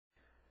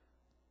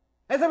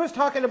As I was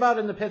talking about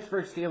in the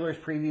Pittsburgh Steelers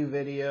preview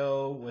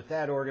video with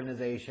that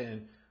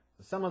organization,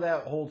 some of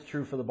that holds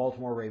true for the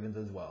Baltimore Ravens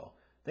as well.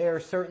 They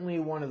are certainly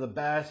one of the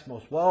best,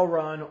 most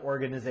well-run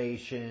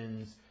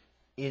organizations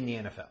in the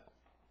NFL.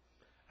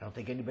 I don't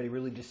think anybody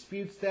really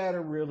disputes that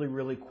or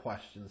really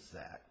questions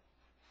that.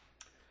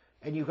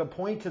 And you could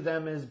point to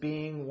them as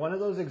being one of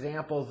those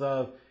examples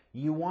of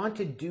you want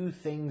to do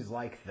things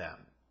like them.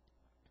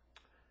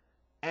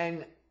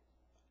 And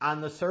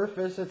on the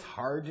surface, it's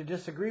hard to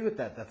disagree with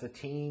that. That's a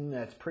team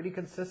that's pretty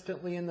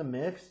consistently in the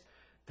mix.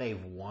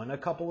 They've won a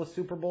couple of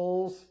Super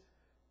Bowls.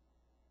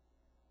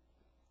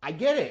 I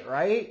get it,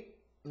 right?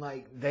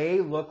 Like, they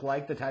look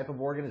like the type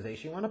of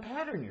organization you want to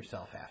pattern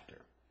yourself after.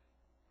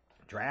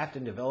 Draft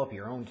and develop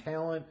your own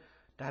talent,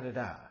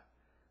 da-da-da.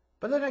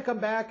 But then I come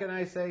back and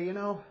I say,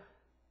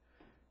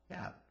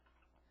 yeah,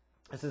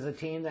 this is a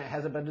team that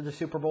hasn't been to the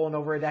Super Bowl in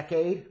over a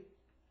decade.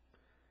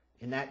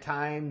 In that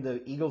time, the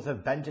Eagles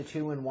have been to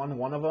 2 and won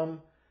one of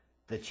them.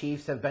 The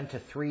Chiefs have been to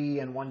 3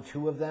 and won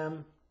 2 of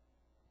them.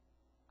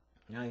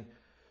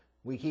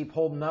 We keep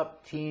holding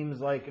up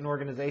teams like and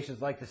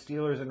organizations like the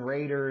Steelers and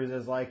Raiders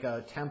as like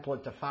a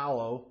template to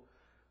follow.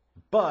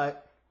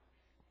 But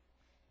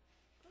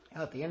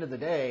at the end of the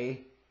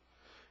day,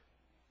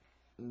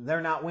 they're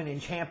not winning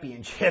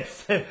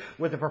championships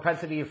with the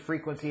propensity of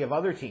frequency of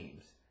other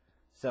teams.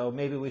 So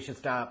maybe we should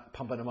stop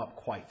pumping them up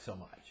quite so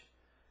much.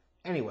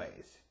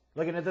 Anyways,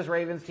 looking at this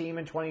Ravens team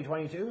in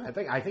 2022, I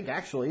think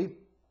actually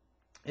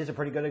is a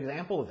pretty good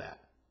example of that.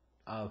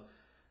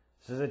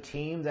 This is a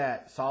team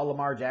that saw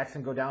Lamar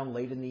Jackson go down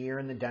late in the year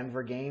in the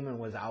Denver game and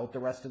was out the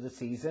rest of the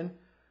season,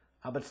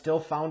 but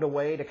still found a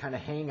way to kind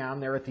of hang on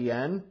there at the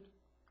end,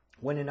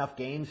 win enough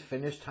games,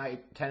 finish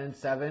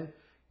 10-7,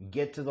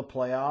 get to the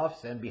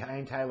playoffs, and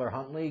behind Tyler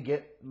Huntley,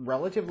 get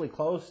relatively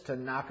close to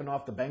knocking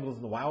off the Bengals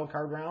in the wild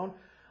card round.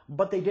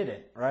 But they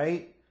didn't,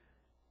 right?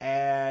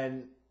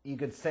 And you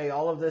could say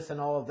all of this and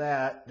all of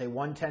that. They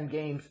won 10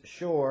 games,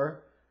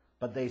 sure,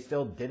 but they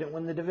still didn't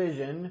win the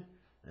division.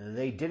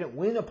 They didn't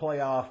win a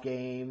playoff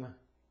game.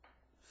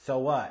 So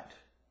what?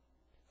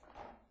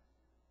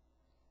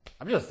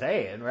 I'm just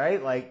saying,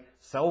 right? Like,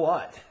 so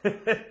what?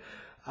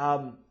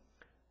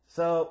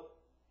 So,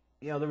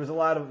 there was a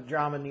lot of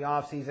drama in the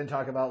offseason,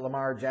 talk about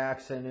Lamar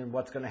Jackson and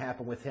what's going to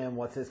happen with him,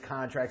 what's his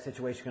contract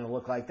situation going to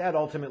look like. That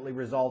ultimately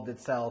resolved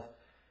itself.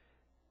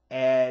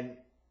 And,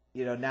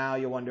 now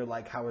you wonder,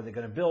 like, how are they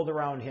going to build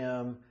around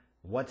him?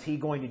 What's he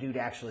going to do to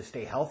actually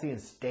stay healthy and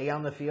stay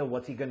on the field?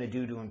 What's he going to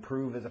do to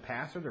improve as a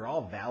passer? They're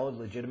all valid,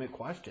 legitimate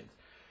questions.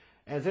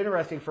 And it's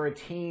interesting for a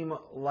team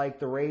like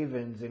the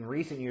Ravens. In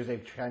recent years,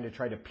 they've kind of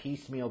tried to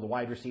piecemeal the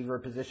wide receiver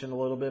position a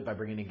little bit by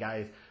bringing in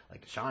guys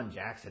like Deshaun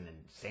Jackson and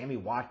Sammy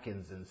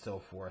Watkins and so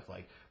forth,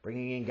 like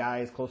bringing in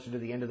guys closer to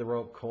the end of the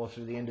rope, closer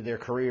to the end of their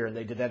career. And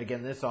they did that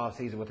again this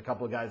offseason with a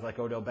couple of guys like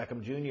Odell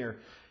Beckham Jr.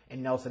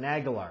 and Nelson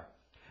Aguilar.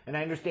 And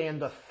I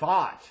understand the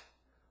thought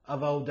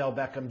of Odell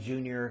Beckham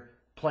Jr.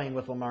 playing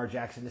with Lamar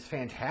Jackson is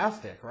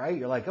fantastic, right?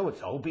 You're like, oh,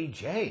 it's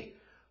OBJ.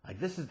 Like,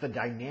 this is the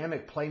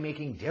dynamic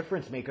playmaking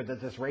difference maker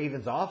that this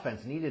Ravens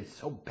offense needed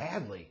so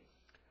badly.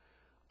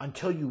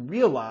 Until you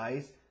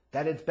realize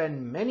that it's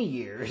been many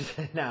years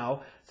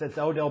now since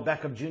Odell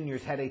Beckham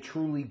Jr.'s had a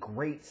truly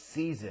great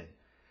season.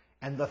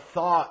 And the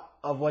thought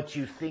of what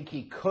you think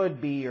he could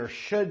be or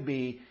should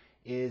be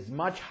is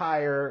much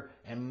higher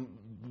and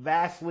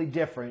vastly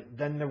different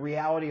than the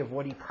reality of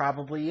what he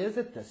probably is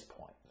at this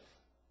point.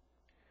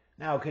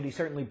 Now, could he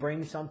certainly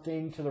bring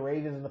something to the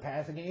Ravens in the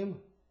passing game?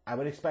 I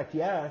would expect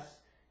yes.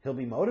 He'll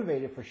be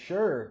motivated for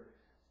sure,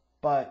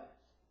 but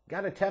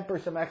got to temper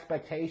some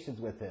expectations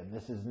with him.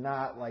 This is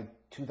not like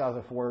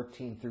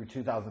 2014 through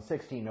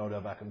 2016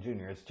 Odell Beckham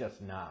Jr. It's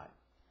just not.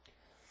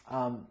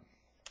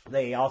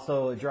 They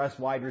also addressed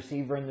wide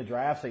receiver in the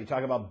draft. So you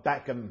talk about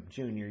Beckham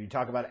Jr., you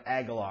talk about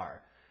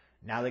Aguilar.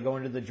 Now they go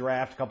into the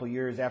draft a couple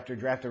years after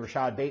drafting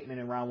Rashad Bateman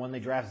in round 1.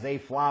 They draft Zay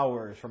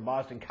Flowers from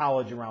Boston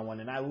College in round 1.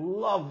 And I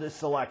love this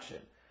selection.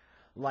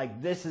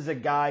 Like, this is a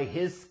guy,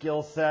 his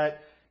skill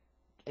set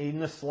in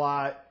the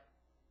slot,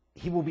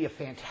 he will be a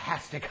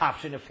fantastic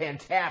option, a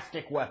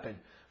fantastic weapon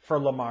for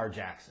Lamar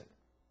Jackson.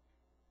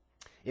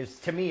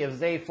 To me, if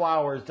Zay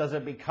Flowers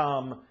doesn't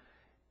become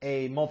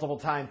a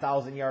multiple-time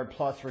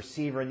 1,000-yard-plus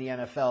receiver in the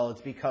NFL,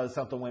 it's because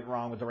something went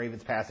wrong with the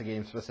Ravens passing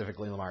game,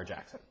 specifically Lamar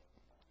Jackson.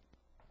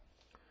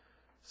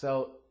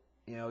 So,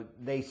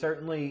 they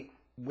certainly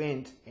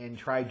went and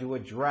tried to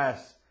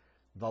address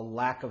the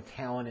lack of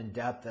talent and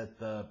depth at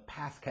the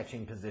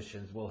pass-catching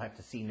positions. We'll have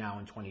to see now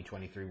in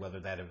 2023 whether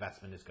that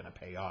investment is going to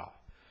pay off.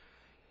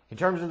 In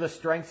terms of the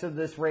strengths of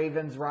this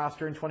Ravens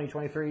roster in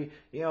 2023,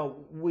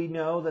 we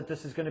know that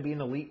this is going to be an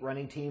elite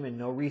running team and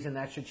no reason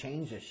that should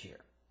change this year.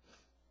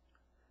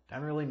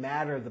 Doesn't really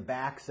matter the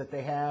backs that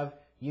they have.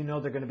 They're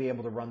going to be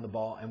able to run the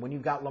ball. And when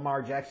you've got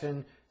Lamar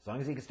Jackson, as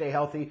long as he can stay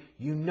healthy,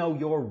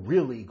 you're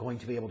really going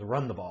to be able to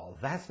run the ball.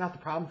 That's not the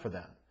problem for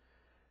them.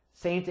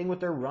 Same thing with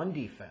their run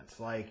defense.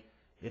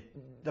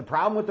 The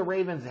problem with the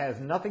Ravens has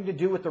nothing to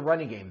do with the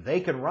running game. They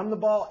can run the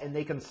ball and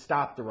they can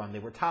stop the run. They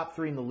were top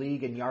 3 in the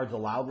league in yards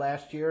allowed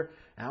last year.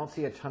 And I don't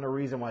see a ton of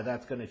reason why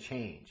that's going to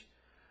change.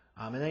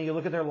 And then you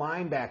look at their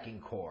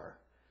linebacking core,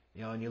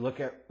 and you look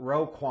at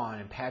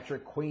Roquan and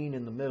Patrick Queen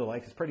in the middle.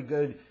 Like, it's pretty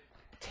good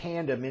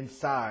tandem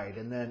inside.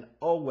 And then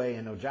Owe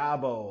and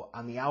Ojabo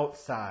on the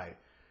outside.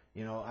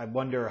 I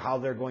wonder how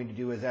they're going to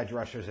do as edge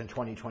rushers in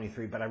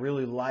 2023. But I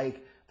really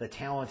like the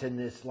talent in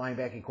this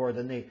linebacking core.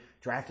 Then they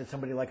drafted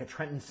somebody like a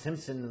Trenton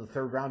Simpson in the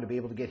third round to be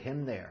able to get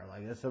him there.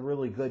 Like, that's a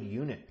really good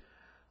unit.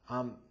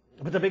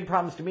 But the big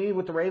problems to me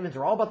with the Ravens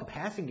are all about the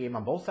passing game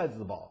on both sides of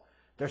the ball.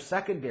 Their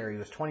secondary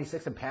was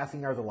 26th in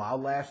passing yards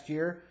allowed last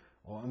year.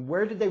 Well, and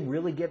where did they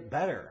really get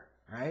better,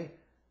 right?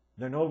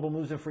 Their notable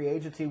moves in free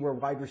agency were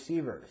wide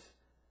receivers.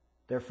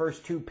 Their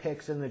first 2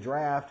 picks in the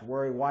draft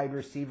were a wide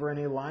receiver and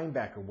a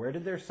linebacker. Where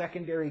did their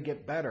secondary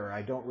get better?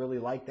 I don't really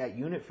like that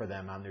unit for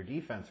them on their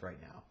defense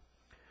right now.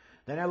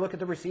 Then I look at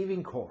the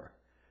receiving core.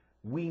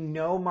 We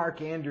know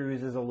Mark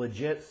Andrews is a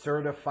legit,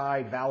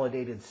 certified,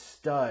 validated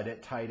stud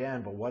at tight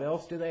end, but what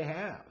else do they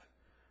have?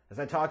 As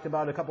I talked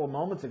about a couple of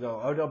moments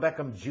ago, Odell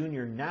Beckham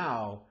Jr.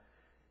 now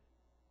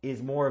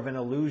is more of an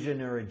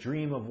illusion or a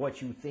dream of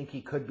what you think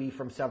he could be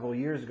from several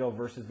years ago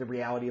versus the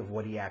reality of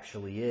what he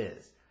actually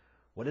is.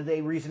 What do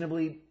they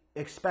reasonably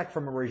expect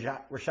from a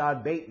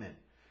Rashad Bateman?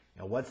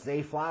 What's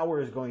Zay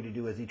Flowers going to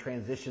do as he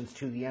transitions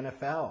to the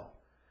NFL?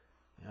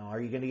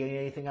 Are you going to get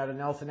anything out of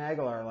Nelson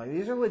Aguilar? Like,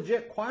 these are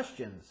legit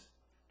questions,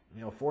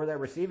 for that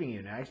receiving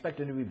unit. I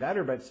expect him to be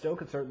better, but it still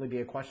could certainly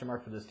be a question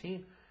mark for this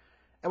team.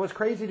 And what's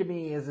crazy to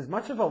me is, as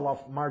much of a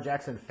Lamar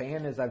Jackson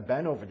fan as I've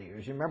been over the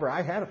years, you remember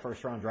I had a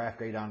first-round draft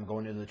grade on him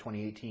going into the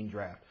 2018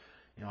 draft.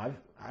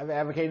 I've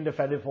advocated and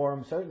defended for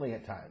him, certainly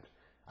at times.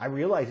 I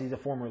realize he's a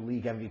former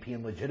league MVP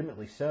and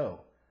legitimately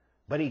so.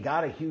 But he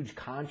got a huge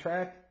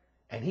contract,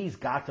 and he's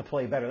got to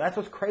play better. That's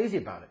what's crazy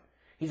about it.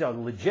 He's a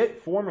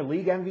legit former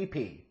league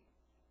MVP.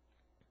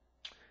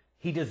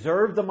 He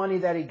deserved the money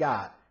that he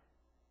got.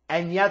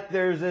 And yet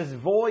there's this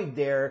void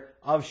there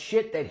of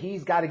shit that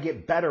he's got to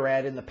get better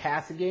at in the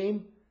passing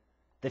game.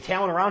 The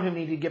talent around him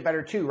needs to get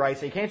better too, right?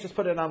 So you can't just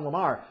put it on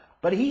Lamar.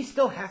 But he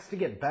still has to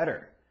get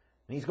better.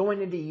 And he's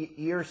going into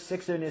year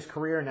 6 in his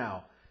career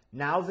now.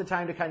 Now's the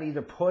time to kind of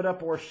either put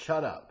up or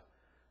shut up.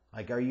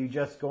 Like, are you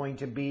just going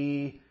to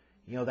be,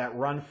 that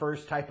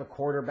run-first type of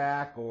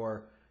quarterback?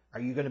 Or are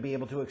you going to be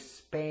able to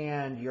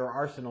expand your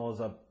arsenal as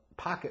a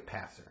pocket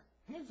passer?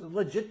 It's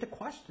legit to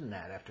question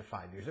that after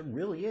 5 years. It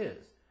really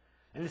is.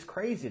 And it's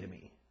crazy to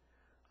me.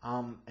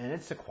 And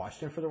it's a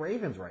question for the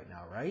Ravens right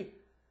now, right?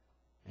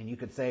 And you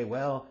could say,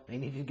 well, they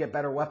need to get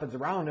better weapons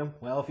around him.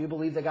 Well, if you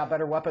believe they got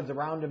better weapons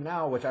around him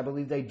now, which I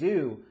believe they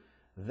do,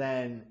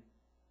 then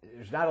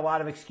there's not a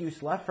lot of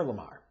excuse left for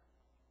Lamar.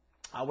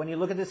 When you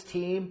look at this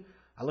team,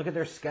 I look at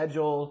their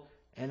schedule,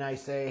 and I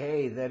say,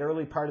 hey, that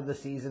early part of the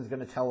season is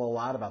going to tell a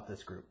lot about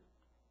this group,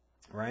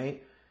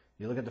 right?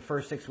 You look at the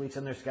first 6 weeks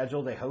on their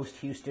schedule, they host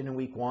Houston in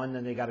week 1,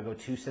 then they got to go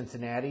to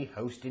Cincinnati,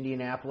 host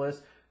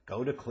Indianapolis,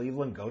 go to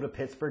Cleveland, go to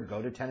Pittsburgh,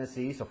 go to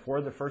Tennessee. So 4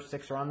 of the first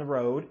 6 are on the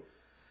road.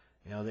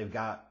 They've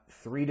got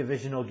 3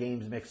 divisional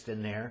games mixed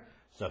in there.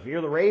 So if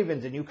you're the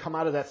Ravens and you come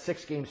out of that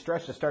 6-game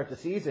stretch to start the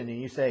season and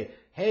you say,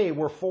 hey,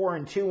 we're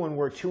 4-2 and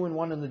we're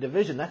 2-1 in the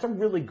division, that's a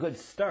really good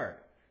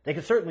start. They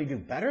could certainly do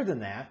better than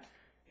that.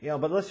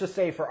 But let's just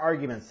say, for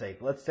argument's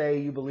sake, let's say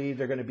you believe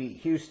they're going to beat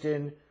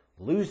Houston,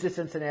 lose to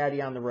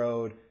Cincinnati on the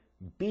road,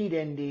 beat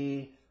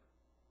Indy,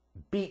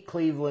 beat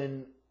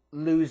Cleveland,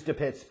 lose to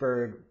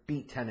Pittsburgh,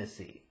 beat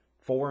Tennessee.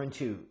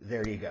 4-2,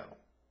 there you go.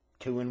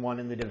 2-1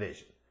 in the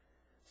division.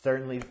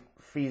 Certainly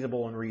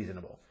feasible and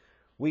reasonable.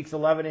 Weeks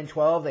 11 and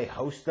 12, they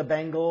host the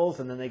Bengals,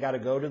 and then they got to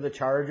go to the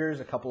Chargers,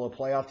 a couple of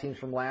playoff teams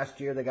from last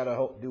year they got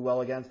to do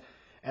well against.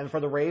 And for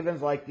the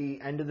Ravens, like,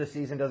 the end of the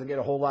season doesn't get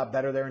a whole lot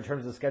better there in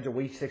terms of the schedule.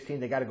 Week 16,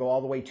 they got to go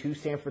all the way to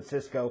San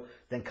Francisco,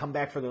 then come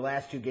back for their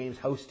last 2 games,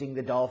 hosting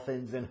the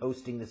Dolphins and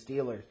hosting the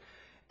Steelers.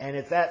 And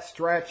it's that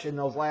stretch in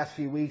those last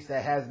few weeks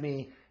that has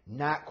me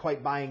not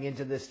quite buying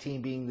into this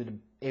team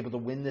being able to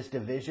win this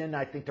division.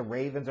 I think the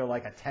Ravens are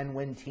like a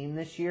 10-win team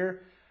this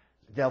year.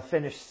 They'll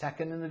finish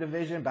second in the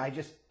division, but I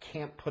just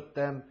can't put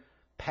them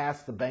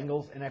past the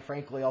Bengals. And I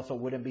frankly also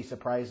wouldn't be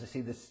surprised to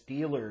see the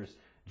Steelers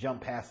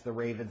jump past the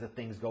Ravens if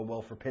things go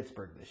well for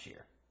Pittsburgh this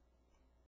year.